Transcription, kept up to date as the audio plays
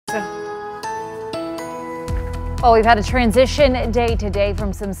Well, we've had a transition day today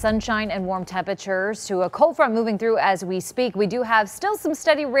from some sunshine and warm temperatures to a cold front moving through as we speak. We do have still some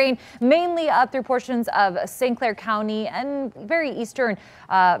steady rain, mainly up through portions of St. Clair County and very eastern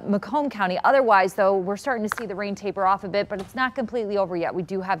Macomb County. Otherwise, though, we're starting to see the rain taper off a bit, but it's not completely over yet. We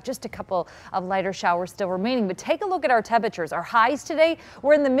do have just a couple of lighter showers still remaining. But take a look at our temperatures. Our highs today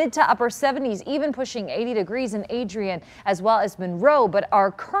were in the mid to upper 70s, even pushing 80 degrees in Adrian as well as Monroe. But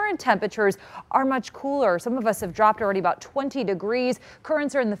our current temperatures are much cooler. Some of us have dropped already about 20 degrees.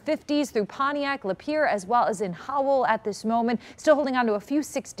 Currents are in the 50s through Pontiac, Lapeer, as well as in Howell at this moment. Still holding on to a few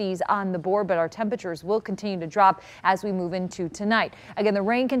 60s on the board, but our temperatures will continue to drop as we move into tonight. Again, the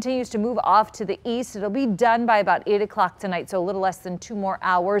rain continues to move off to the east. It'll be done by about 8 o'clock tonight, so a little less than 2 more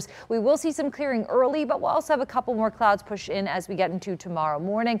hours. We will see some clearing early, but we'll also have a couple more clouds push in as we get into tomorrow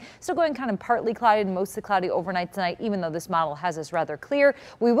morning. Still going kind of partly cloudy and mostly cloudy overnight tonight, even though this model has us rather clear.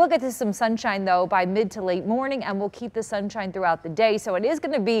 We will get to some sunshine, though, by mid to late morning, and we'll keep the sunshine throughout the day. So it is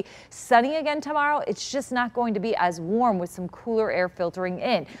going to be sunny again tomorrow. It's just not going to be as warm with some cooler air filtering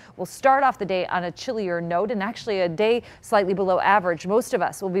in. We'll start off the day on a chillier note and actually a day slightly below average. Most of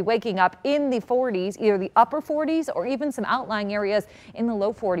us will be waking up in the 40s, either the upper 40s or even some outlying areas in the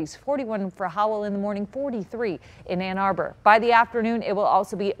low 40s. 41 for Howell in the morning, 43 in Ann Arbor. By the afternoon, it will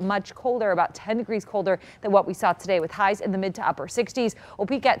also be much colder, about 10 degrees colder than what we saw today, with highs in the mid to upper 60s. We'll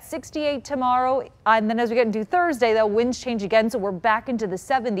peak at 68 tomorrow, and then as we get into Thursday, though, winds change again, so we're back into the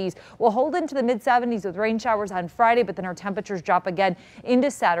 70s. We'll hold into the mid 70s with rain showers on Friday, but then our temperatures drop again into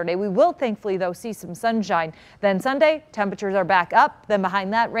Saturday. We will thankfully, though, see some sunshine. Then Sunday, temperatures are back up. Then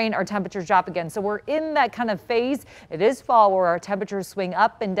behind that rain, our temperatures drop again. So we're in that kind of phase. It is fall where our temperatures swing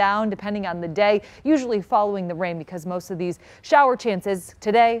up and down depending on the day, usually following the rain, because most of these shower chances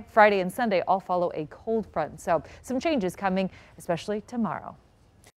today, Friday and Sunday all follow a cold front. So some changes coming, especially tomorrow.